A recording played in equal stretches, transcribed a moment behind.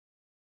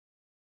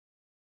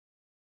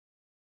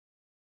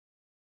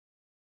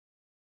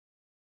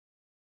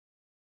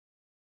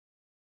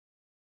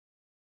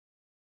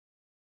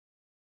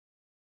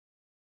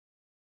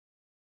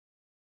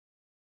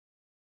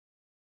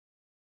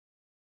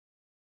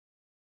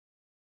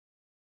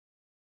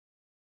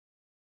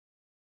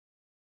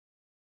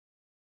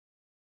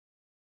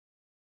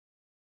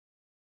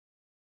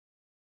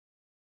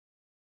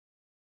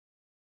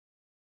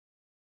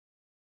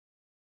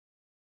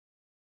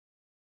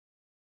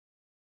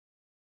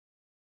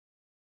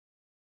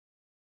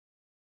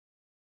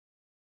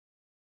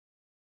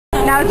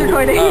now it's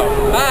recording. Oh,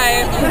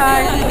 hi.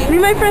 Hi. Me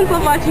and my friends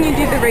love watching you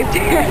do the rape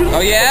dance.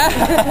 Oh, yeah?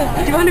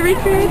 Do you want to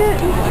recreate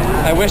it?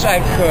 I wish I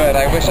could.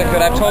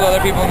 I've told other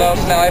people no,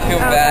 so now I feel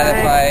bad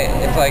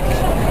if it's like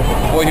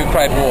Boy Who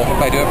Cried Wolf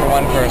if I do it for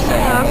one person.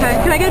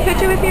 Okay. Can I get a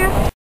picture with you?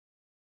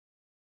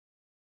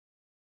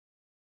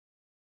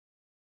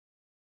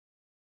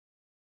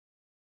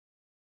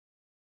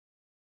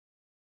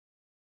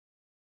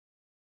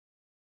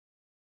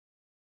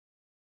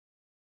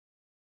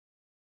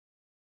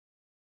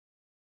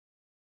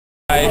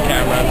 Hi,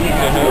 camera.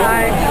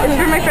 Hi. It's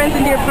for my friends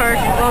in Deer Park,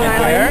 Long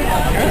Island.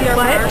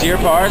 Where? Deer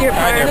Park? Deer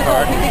Park. Hi, Deer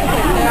Park.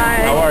 Hi.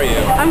 How are you?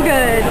 I'm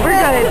good. We're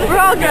good. We're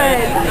all good.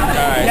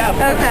 Alright.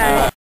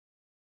 Okay.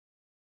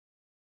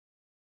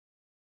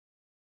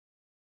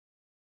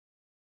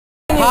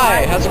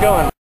 Hi, how's it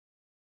going?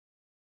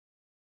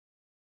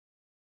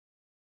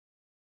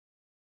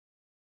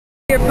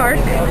 Deer Park.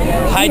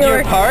 Hi, New Deer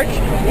York. Park?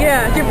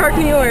 Yeah, Deer Park,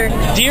 New York.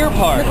 Deer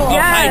Park. Oh,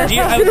 Yeah. hi,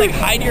 Deer. I was like,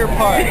 hi, Deer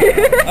Park.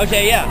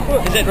 Okay, yeah.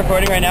 Is it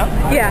recording right now?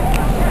 Yeah.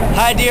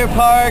 Hi, Deer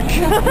Park.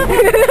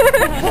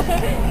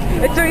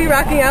 It's already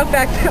rocking out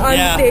back on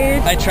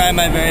stage. I try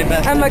my very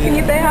best. Emma, can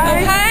you say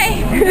hi? Hi.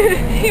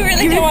 You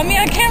really don't want me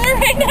on camera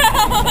right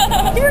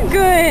now? You're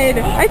good.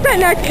 I sat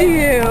next to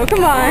you.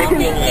 Come on. Thank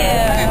you.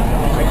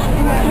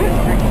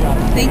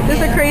 Thank you.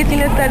 There's a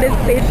craziness that is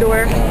stage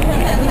door.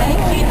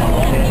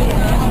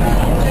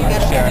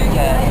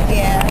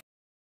 Yeah.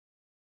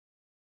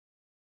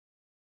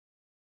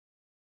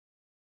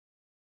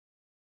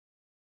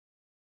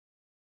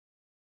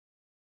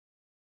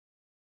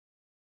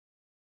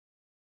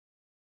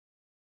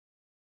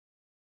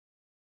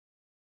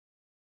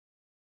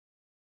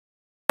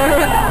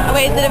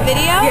 Wait, is it a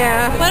video?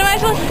 Yeah. What am I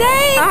supposed to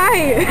say?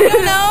 Hi. I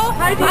don't know.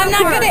 Hi, Deer I'm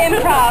not Park. good at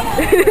improv.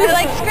 I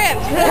like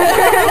scripts.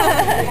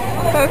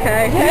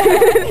 Okay.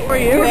 For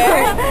you?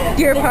 Where?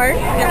 Deer Park.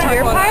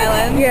 Deer Park?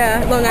 Island? Yeah,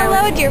 Long Island.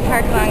 Hello, Deer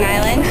Park, Long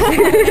Island.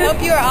 I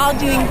hope you are all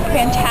doing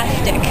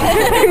fantastic.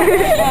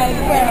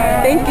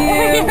 Thank you.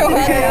 You're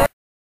welcome.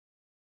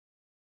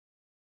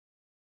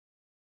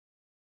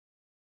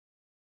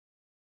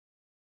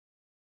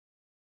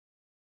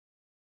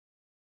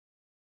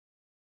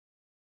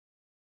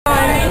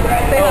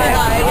 Say hi.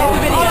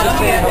 Just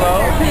say hello.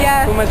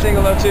 Yeah. Who am I saying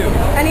hello to?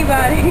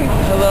 Anybody.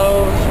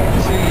 Hello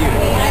to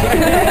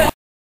you.